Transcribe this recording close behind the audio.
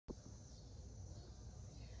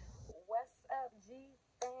G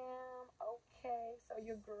fam. Okay, so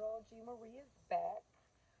your girl G Marie is back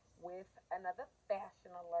with another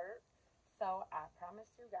fashion alert. So I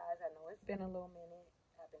promised you guys, I know it's been a little minute.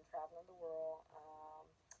 I've been traveling the world.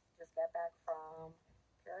 Just got back from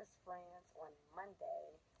Paris, France on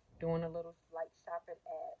Monday, doing a little light shopping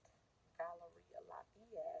at Galerie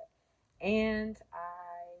Lafayette. And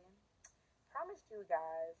I promised you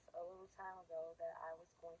guys a little time ago that I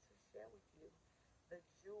was going to share with you the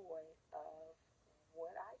joy of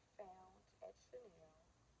what I found at Chanel,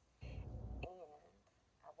 and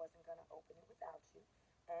I wasn't going to open it without you.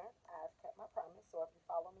 And I've kept my promise. So if you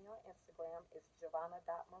follow me on Instagram, it's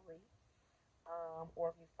Giovanna.Marie.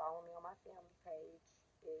 Or if you follow me on my family page,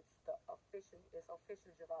 it's official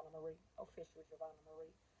Giovanna Marie. Official Giovanna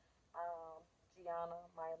Marie. Gianna,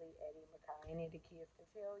 Miley, Eddie, Makai, any of the kids can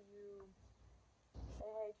tell you. Say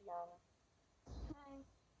hey, Gianna. Hi.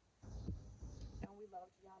 And we love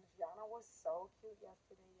Gianna. Gianna was so cute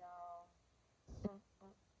yesterday, y'all.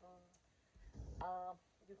 Mm-mm-mm.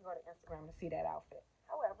 You can go to Instagram to see that outfit.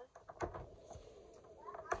 However,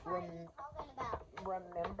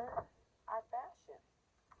 remember our fashion.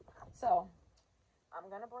 So I'm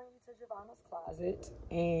gonna bring you to Giovanna's closet,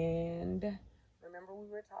 and remember we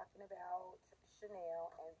were talking about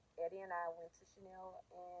Chanel, and Eddie and I went to Chanel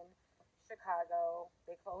in Chicago.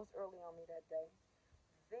 They closed early on me that day.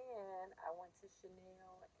 Then I went to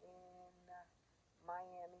Chanel in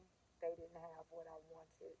Miami. They didn't have what I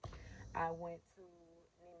wanted. I went to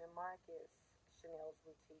Neiman Marcus, Chanel's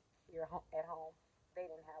boutique here at home. They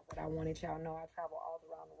didn't have what I wanted. Y'all know I travel all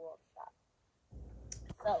around the world to shop.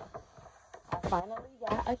 So I finally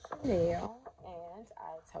got a Chanel, and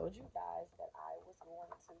I told you guys that I was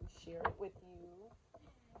going to share it with you.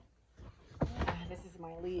 This is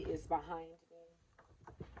my lead is behind me,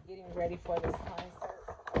 getting ready for this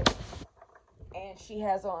concert. And she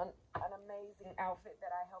has on an amazing outfit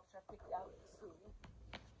that I helped her pick out too.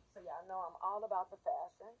 So y'all know I'm all about the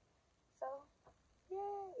fashion. So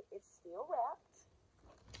yay, it's still wrapped.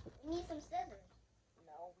 You need some scissors.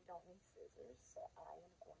 No, we don't need scissors. So I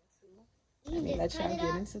am going to let me let y'all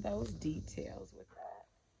get into those details with that.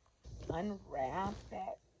 Unwrap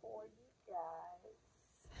that for you guys.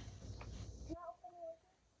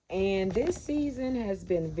 And this season has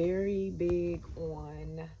been very big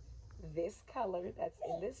on this color that's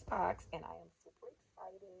in this box, and I am super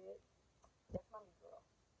excited. That's my girl.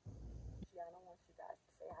 Gianna wants you guys to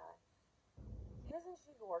say hi. Isn't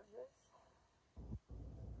she gorgeous?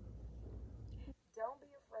 Don't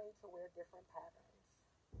be afraid to wear different patterns.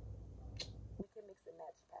 We can mix and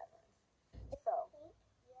match patterns. So,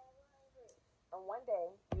 on one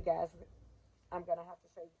day, you guys, I'm gonna have to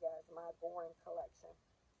show you guys my Boring collection.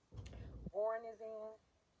 Boring is in.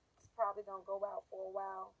 It's probably gonna go out for a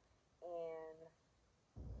while, and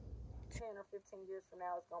 10 or 15 years from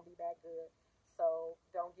now, it's gonna be that good. So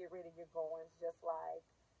don't get rid of your Gorns. Just like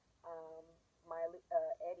um,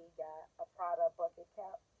 Eddie got a Prada bucket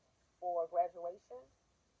cap for graduation.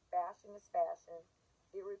 Fashion is fashion.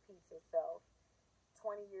 It repeats itself.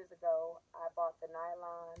 20 years ago, I bought the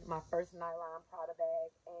nylon, my first nylon Prada bag,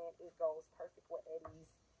 and it goes perfect with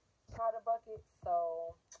Eddie's Prada bucket.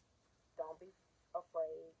 So don't be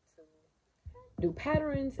afraid to do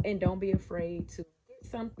patterns, and don't be afraid to get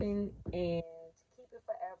something and keep it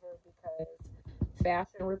forever because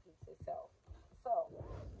fashion repeats itself. So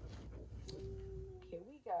here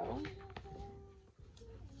we go.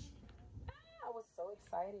 I was so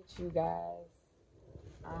excited, you guys.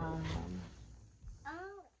 Um,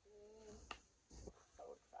 so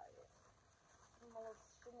excited. My little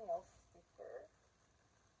Chanel sticker.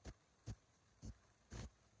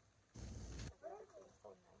 Everything's so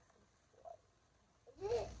nice and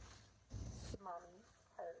slick. Mommy's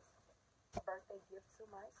purse. A birthday gift to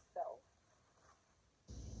myself.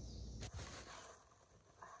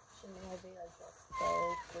 Chanel, they are just so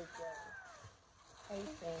freaking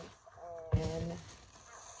patient, and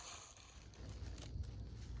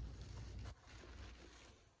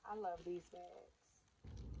I love these bags,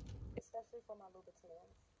 especially for my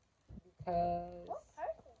Louboutins, because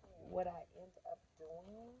what I end up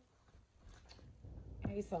doing.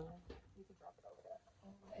 Hey, son, you can drop it over there.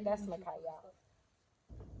 That's Micaiah.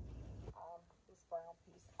 This brown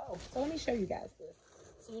piece. Oh, so let me show you guys this.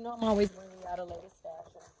 So you know I'm always bringing y'all the latest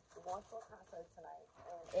fashion. We're going to a concert tonight,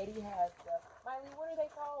 and Eddie has the Miley. What are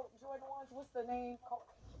they called? Jordan ones. What's the name?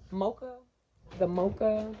 Mocha. The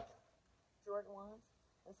Mocha Jordan ones.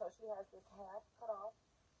 And so she has this half cut off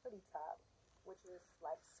hoodie top, which is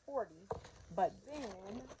like sporty. But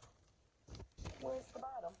then, where's the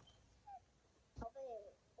bottom?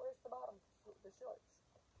 Where's the bottom? The shorts.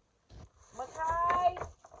 Makai!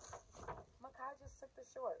 Makai just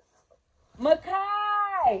shorts.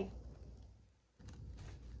 Makai!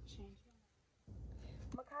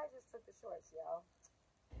 Makai just took the shorts, y'all.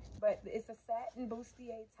 But it's a satin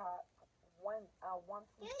bustier top, one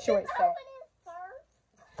piece short set.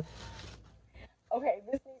 Okay,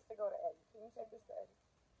 this needs to go to Eddie. Can you take this to Eddie?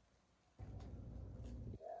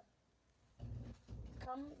 Yeah.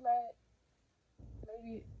 Come let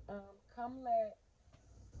maybe come let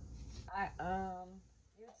I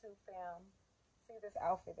YouTube fam see this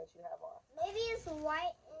outfit that you have on. Maybe it's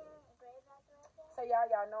white and gray background. So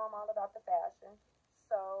y'all know I'm all about the fashion.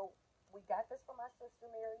 So we got this from my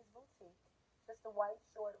sister Mary's boutique. Just a white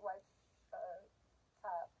short white uh,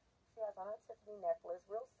 top. She has on a Tiffany necklace,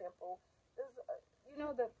 real simple. This you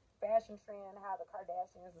know the fashion trend, how the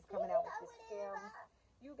Kardashians is coming out with the skims.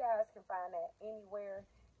 You guys can find that anywhere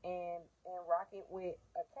and rock it with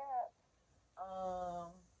a cap.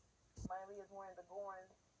 Um, Miley is wearing the Gorn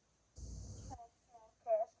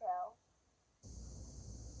cash cow.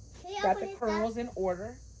 Got the curls in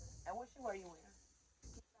order. And what shoe are you wearing?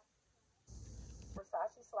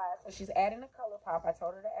 Versace slides. So she's adding a color pop. I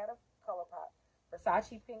told her to add a color pop.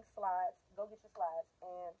 Versace pink slides. Go get your slides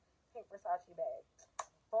and pink Versace bag.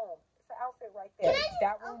 Boom. It's an outfit right there.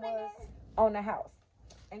 That one was on the house.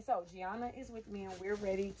 And so Gianna is with me and we're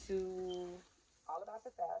ready to all about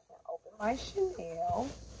the fashion. Open my Chanel.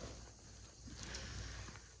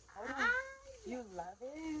 Hold on. You love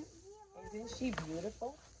it? Isn't she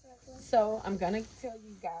beautiful? So I'm gonna tell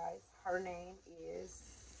you guys her name is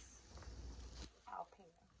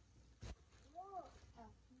Alpina.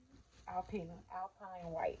 Alpina.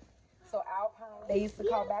 Alpine white. So Alpine they used to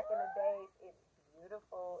call back in the days, it's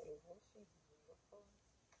beautiful. Isn't she beautiful?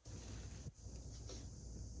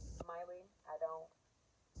 Miley, I don't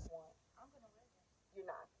want you're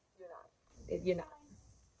not. You're not. You're not.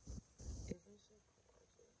 Isn't she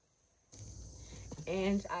gorgeous?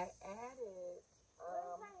 And I added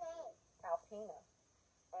Alpina.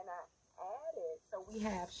 And I added, so we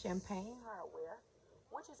have champagne hardware,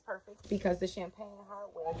 which is perfect because the champagne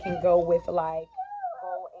hardware can go with like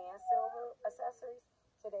gold and silver accessories.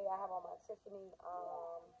 Today I have on my Tiffany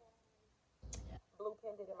blue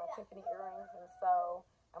pendant and my Tiffany earrings, and so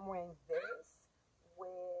I'm wearing this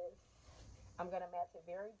with. I'm gonna match it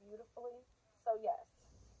very beautifully. So yes,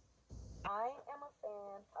 I am a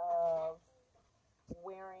fan of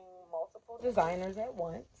wearing multiple designers at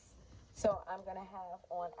once. So I'm gonna have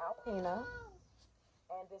on Alpina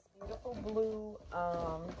and this beautiful blue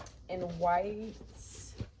and white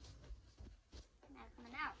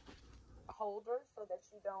holder so that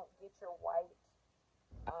you don't get your white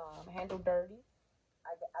handle dirty.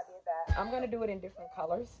 I did that. I'm gonna do it in different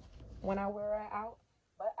colors when I wear it out.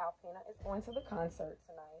 But Alpina is going to the concert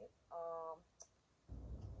tonight.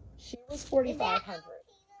 She was 4,500.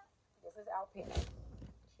 This is Alpina.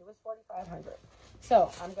 She was 4,500.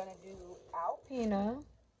 So I'm gonna do Alpina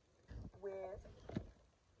with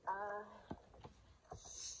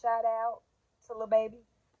shout out to Lil Baby.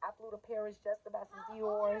 I flew to Paris just to buy some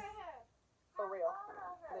Dior's. For real.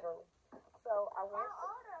 Literally. So I went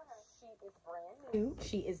to, she is brand new.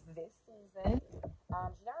 She is this season.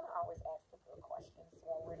 Gianna always asks the good questions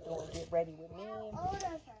when we're doing Get Ready With Me.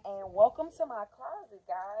 And welcome to my closet,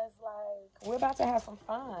 guys. Like, we're about to have some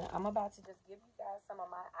fun. I'm about to just give you guys some of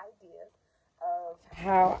my ideas of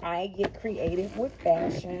how I get creative with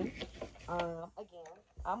fashion. Again,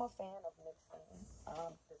 I'm a fan of mixing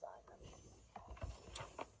designers.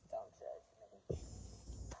 Don't judge me.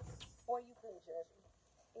 Or you could judge me.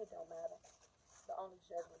 It don't matter. The only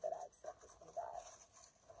judgment that I accept is from God.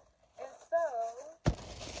 And so,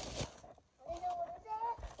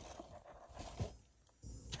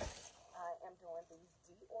 I am doing these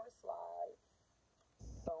Dior slides.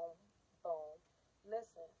 Boom, boom.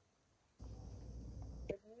 Listen,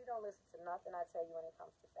 if you don't listen to nothing I tell you when it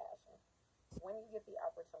comes to fashion, when you get the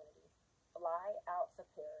opportunity, fly out to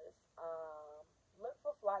Paris. Look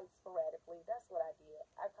for flights sporadically. That's what I did.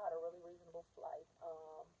 I caught a really reasonable flight,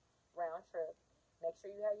 round trip. Make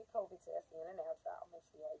sure you have your COVID test in and out, y'all. Make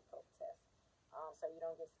sure you have your COVID test. So you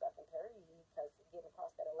don't get stuck in Paris because getting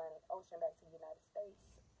across that Atlantic Ocean back to the United States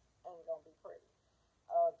ain't gonna be pretty.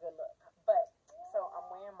 Good luck. But so I'm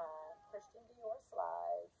wearing my Christian Dior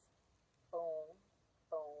slides. Boom,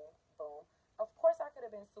 boom, boom. Of course, I could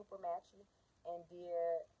have been super matchy and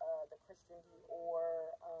did the Christian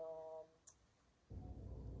Dior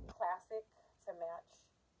classic to match,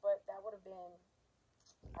 but that would have been,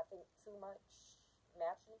 I think, too much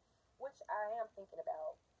matchy, which I am thinking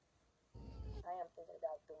about. I am thinking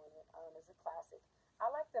about doing it as a classic.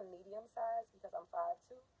 I like the medium size because I'm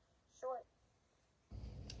 5'2", short,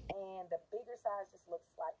 and the bigger size just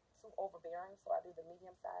looks like too overbearing, so I do the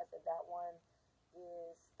medium size, and that one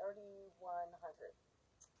is 3,100.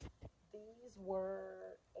 These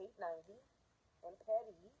were 890 in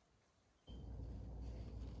petty.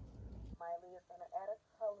 Miley is gonna add a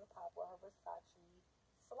color pop with her Versace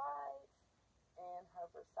slides and her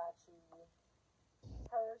Versace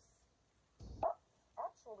purse. Oh,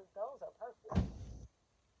 actually, those are perfect.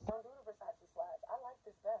 Don't do the Versace slides. I like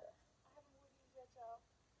this better. I haven't worn these yet, y'all.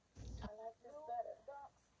 I like this better.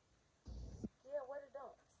 Dunks. Yeah, what are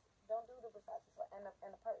dunks? Don't do the Versace slides and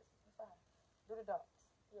the purse. You're fine. Do the dunks.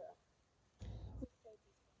 Yeah.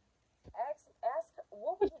 Ask.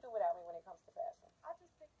 What would you do without me when it comes to fashion? I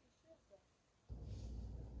just picked these shoes up.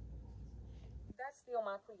 That's still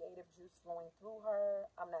my creative juice flowing through her.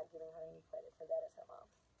 I'm not giving her any credit for that as her mom.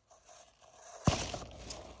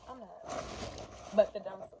 I'm not. But the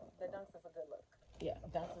dunks is a good look. Yeah,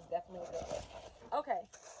 dunks is definitely a good look. Okay,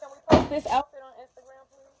 can we post this outfit on Instagram,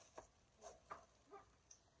 please?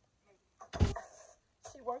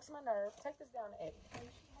 She works my nerve. Take this down to Eddie.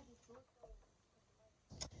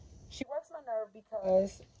 She works my nerve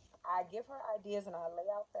because I give her ideas and I lay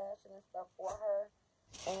out fashion and stuff for her,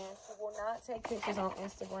 and she will not take pictures on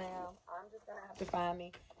Instagram. I'm just gonna have to find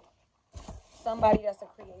me somebody that's a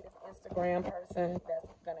creative Instagram person that's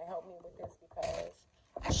gonna help me with this because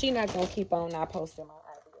she not gonna keep on not posting my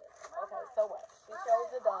ideas. Okay, so what? She shows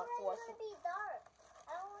the dunks. What she?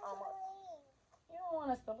 You don't want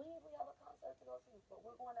us to leave. We have a concert to go to, but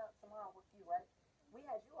we're going out tomorrow with you, right? We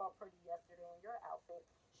had you all pretty yesterday in your outfit.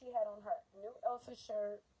 She had on her new Elsa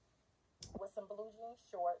shirt with some blue jean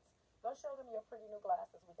shorts. Go show them your pretty new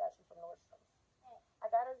glasses we got you from Nordstrom's. I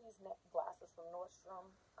got her these glasses from Nordstrom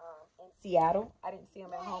in Seattle. I didn't see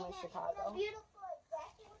them at home in Chicago. Beautiful,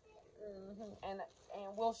 exactly.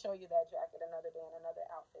 And we'll show you that jacket another day in another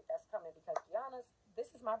outfit that's coming because Gianna's.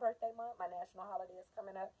 This is my birthday month. My national holiday is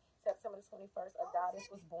coming up, September the 21st. A goddess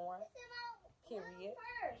was born. Period.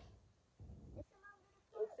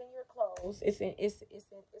 It's in your clothes. It's in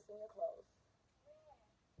your clothes.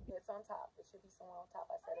 It's on top. It should be somewhere on top.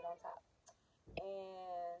 I set it on top.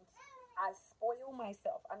 And I spoil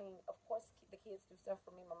myself. I mean, of course, the kids do stuff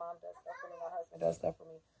for me. My mom does stuff for me. My husband does stuff for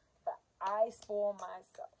me. But I spoil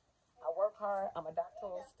myself. I work hard. I'm a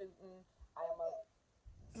doctoral student. I am a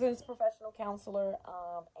professional counselor.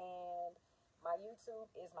 And my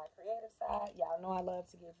YouTube is my creative side. Y'all know I love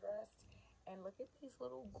to get dressed. And look at these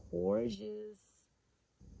little gorgeous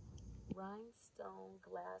rhinestone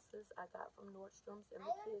glasses I got from Nordstrom's in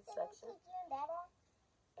the kids section.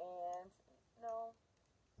 And no,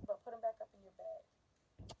 but put them back up in your bag.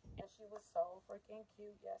 And she was so freaking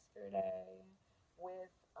cute yesterday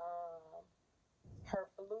with her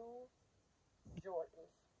blue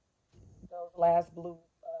Jordans, those last blue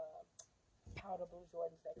powder blue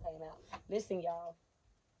Jordans that came out. Listen, y'all,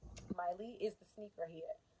 Miley is the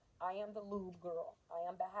sneakerhead. I am the lube girl. I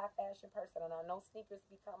am the high fashion person, and I know sneakers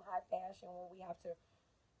become high fashion when we have to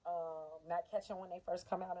not catch them when they first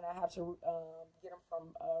come out, and I have to get them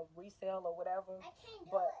from resale or whatever.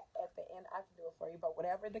 But at the end, I can do it for you. But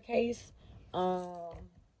whatever the case,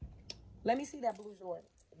 let me see that blue Jordan.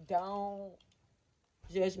 Don't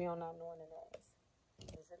judge me on not knowing the names.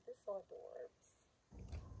 Isn't this so adorbs?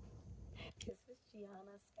 This is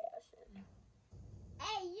Gianna's fashion.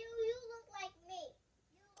 Hey, you look like me.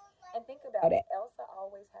 And think about it. Elsa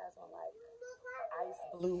always has on like ice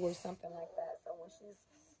blue or something like that. So when she's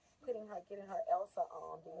getting her Elsa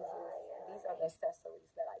on, these are the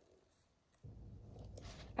accessories that I use.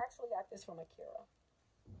 I actually got this from Akira,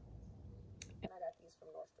 and I got these from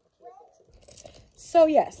Nordstrom too. So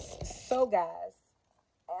yes, so guys,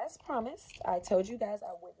 as promised, I told you guys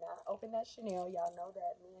I would not open that Chanel. Y'all know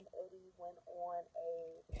that me and Eddie went on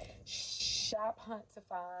a shop hunt to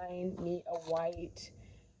find me a white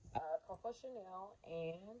Coco Chanel,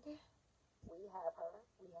 and we have her.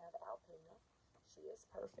 We have Alpina. She is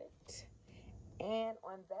perfect. And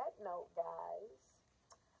on that note, guys,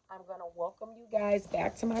 I'm going to welcome you guys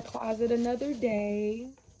back to my closet another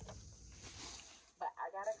day. But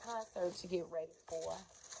I got a concert to get ready for.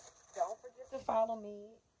 Don't forget to follow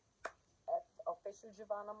me at official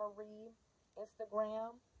Givonia Marie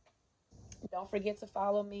Instagram. Don't forget to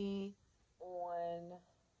follow me on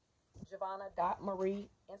Givonia.Marie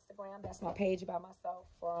Instagram. That's my page by myself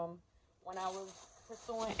from when I was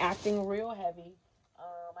pursuing acting real heavy.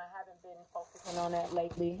 I haven't been focusing on that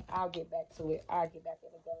lately. I'll get back to it. I'll get back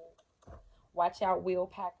in the game. Watch out, Will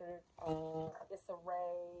Packard, Issa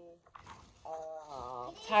Rae,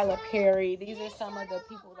 Tyler Perry. These are some of the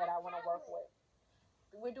people that I want to work with.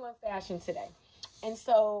 We're doing fashion today. And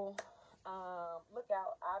so, look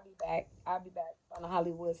out. I'll be back. I'll be back on the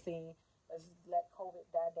Hollywood scene. Let's let COVID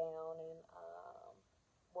die down, and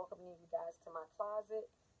welcoming you guys to my closet.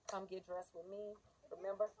 Come get dressed with me.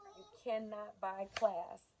 Remember, you cannot buy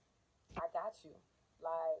class. I got you.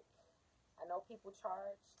 Like, I know people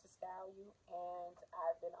charge to style you, and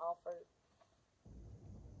I've been offered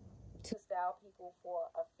to style people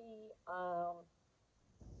for a fee. I'm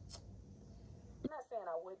not saying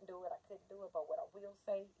I wouldn't do it, I couldn't do it, but what I will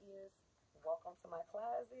say is, welcome to my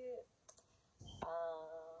closet.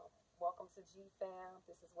 Um, Welcome to G Fam.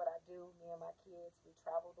 This is what I do. Me and my kids, we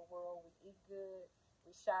travel the world. We eat good.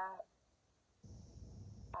 We shop.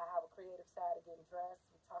 I have a creative side of getting dressed.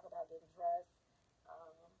 We talk about getting dressed.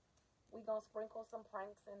 Um, we gonna sprinkle some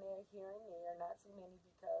pranks in there here and there, not too many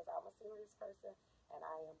because I'm a serious person and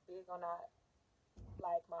I am big on not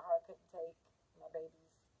like my heart couldn't take my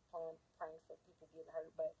babies playing pranks of people getting hurt.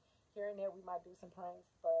 But here and there we might do some pranks,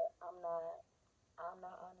 but I'm not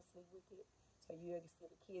honestly wicked. So you see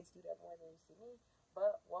the kids do that more than you see me.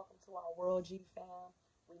 But welcome to our World G fam.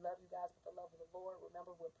 We love you guys with the love of the Lord.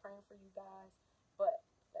 Remember, we're praying for you guys. But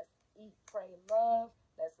let's eat, pray, love.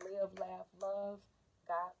 Let's live, laugh, love.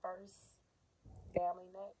 God first, family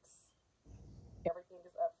next. Everything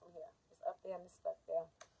is up from here. It's up there and it's stuck there.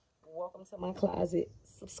 Welcome to my closet.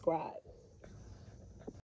 Subscribe.